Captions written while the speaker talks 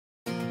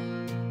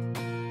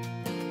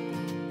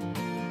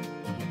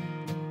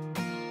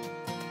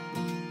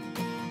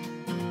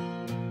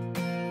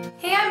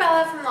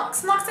Bella from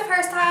Locks and Locks of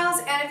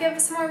Hairstyles, and if you have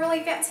somewhere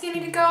really fancy you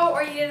need to go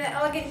or you need an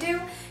elegant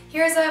do,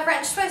 here's a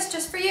French twist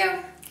just for you.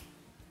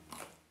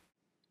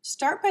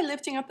 Start by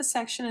lifting up a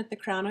section at the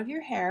crown of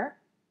your hair,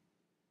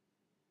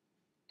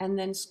 and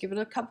then just give it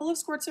a couple of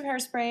squirts of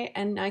hairspray,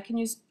 and you can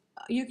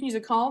use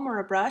a comb or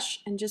a brush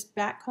and just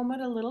back comb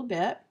it a little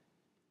bit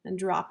and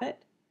drop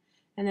it,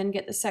 and then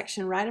get the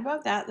section right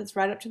above that that's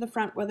right up to the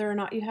front. Whether or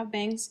not you have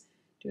bangs,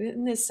 do it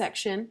in this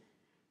section,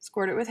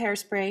 squirt it with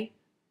hairspray,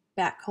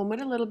 back comb it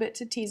a little bit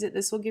to tease it.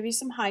 This will give you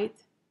some height.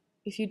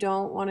 If you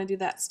don't want to do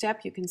that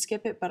step, you can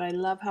skip it, but I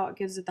love how it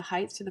gives it the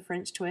height to the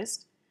French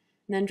twist.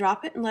 And then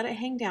drop it and let it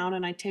hang down,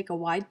 and I take a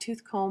wide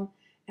tooth comb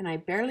and I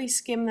barely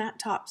skim that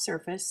top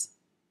surface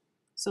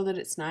so that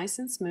it's nice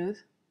and smooth.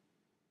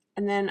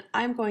 And then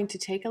I'm going to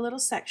take a little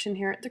section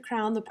here at the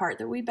crown, the part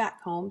that we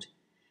back combed,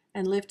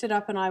 and lift it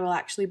up, and I will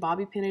actually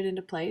bobby pin it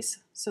into place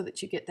so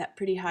that you get that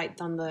pretty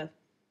height on the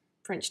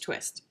French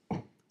twist.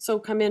 So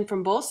come in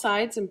from both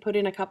sides and put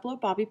in a couple of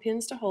bobby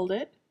pins to hold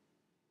it.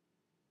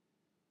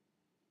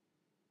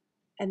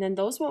 And then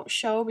those won't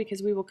show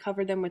because we will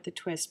cover them with the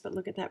twist, but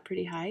look at that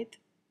pretty height.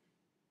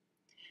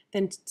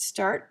 Then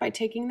start by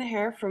taking the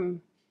hair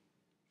from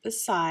the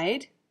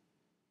side.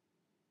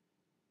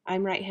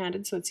 I'm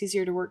right-handed, so it's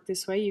easier to work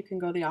this way. You can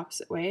go the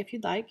opposite way if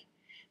you'd like.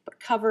 But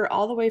cover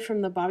all the way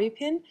from the bobby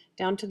pin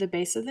down to the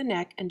base of the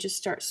neck and just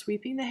start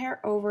sweeping the hair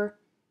over,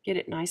 get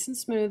it nice and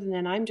smooth, and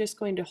then I'm just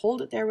going to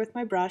hold it there with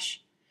my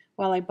brush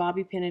while I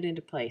bobby pin it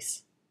into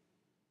place.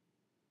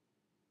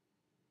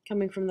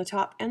 Coming from the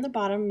top and the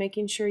bottom,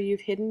 making sure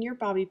you've hidden your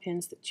bobby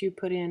pins that you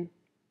put in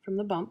from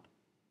the bump.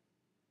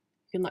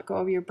 You can let go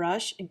of your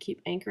brush and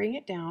keep anchoring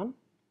it down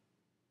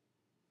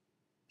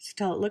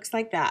until it looks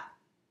like that.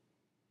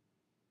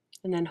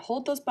 And then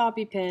hold those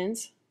bobby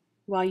pins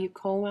while you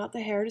comb out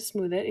the hair to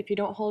smooth it. If you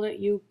don't hold it,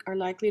 you are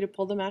likely to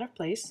pull them out of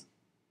place.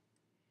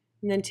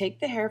 And then take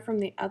the hair from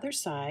the other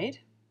side,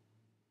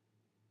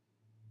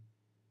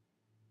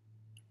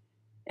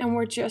 and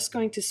we're just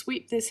going to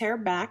sweep this hair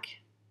back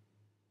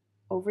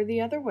over the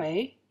other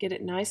way, get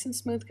it nice and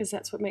smooth because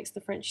that's what makes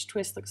the French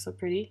twist look so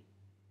pretty.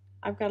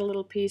 I've got a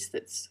little piece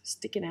that's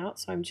sticking out,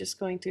 so I'm just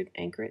going to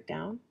anchor it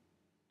down.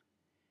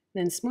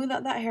 Then smooth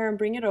out that hair and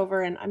bring it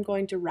over, and I'm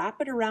going to wrap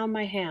it around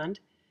my hand,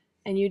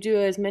 and you do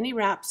as many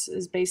wraps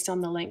as based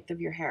on the length of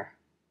your hair.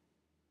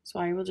 So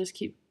I will just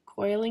keep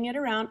coiling it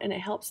around, and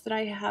it helps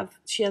that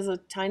she has a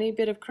tiny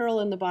bit of curl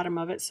in the bottom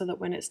of it so that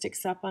when it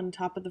sticks up on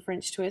top of the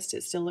French twist,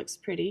 it still looks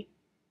pretty.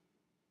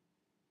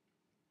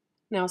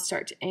 Now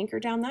start to anchor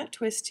down that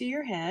twist to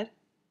your head.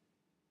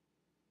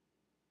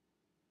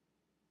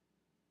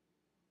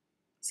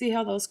 See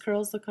how those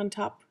curls look on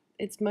top?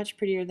 It's much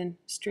prettier than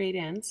straight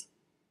ends.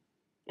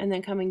 And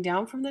then coming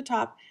down from the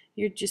top,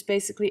 you're just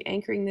basically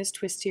anchoring this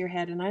twist to your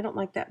head. And I don't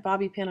like that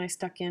bobby pin I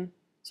stuck in,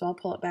 so I'll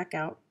pull it back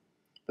out.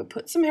 But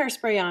put some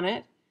hairspray on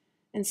it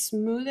and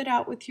smooth it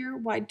out with your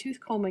wide tooth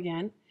comb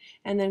again,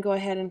 and then go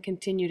ahead and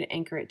continue to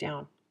anchor it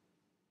down.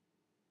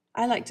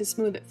 I like to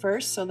smooth it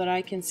first so that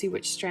I can see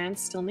which strands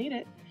still need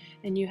it,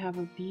 and you have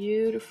a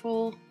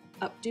beautiful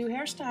updo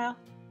hairstyle.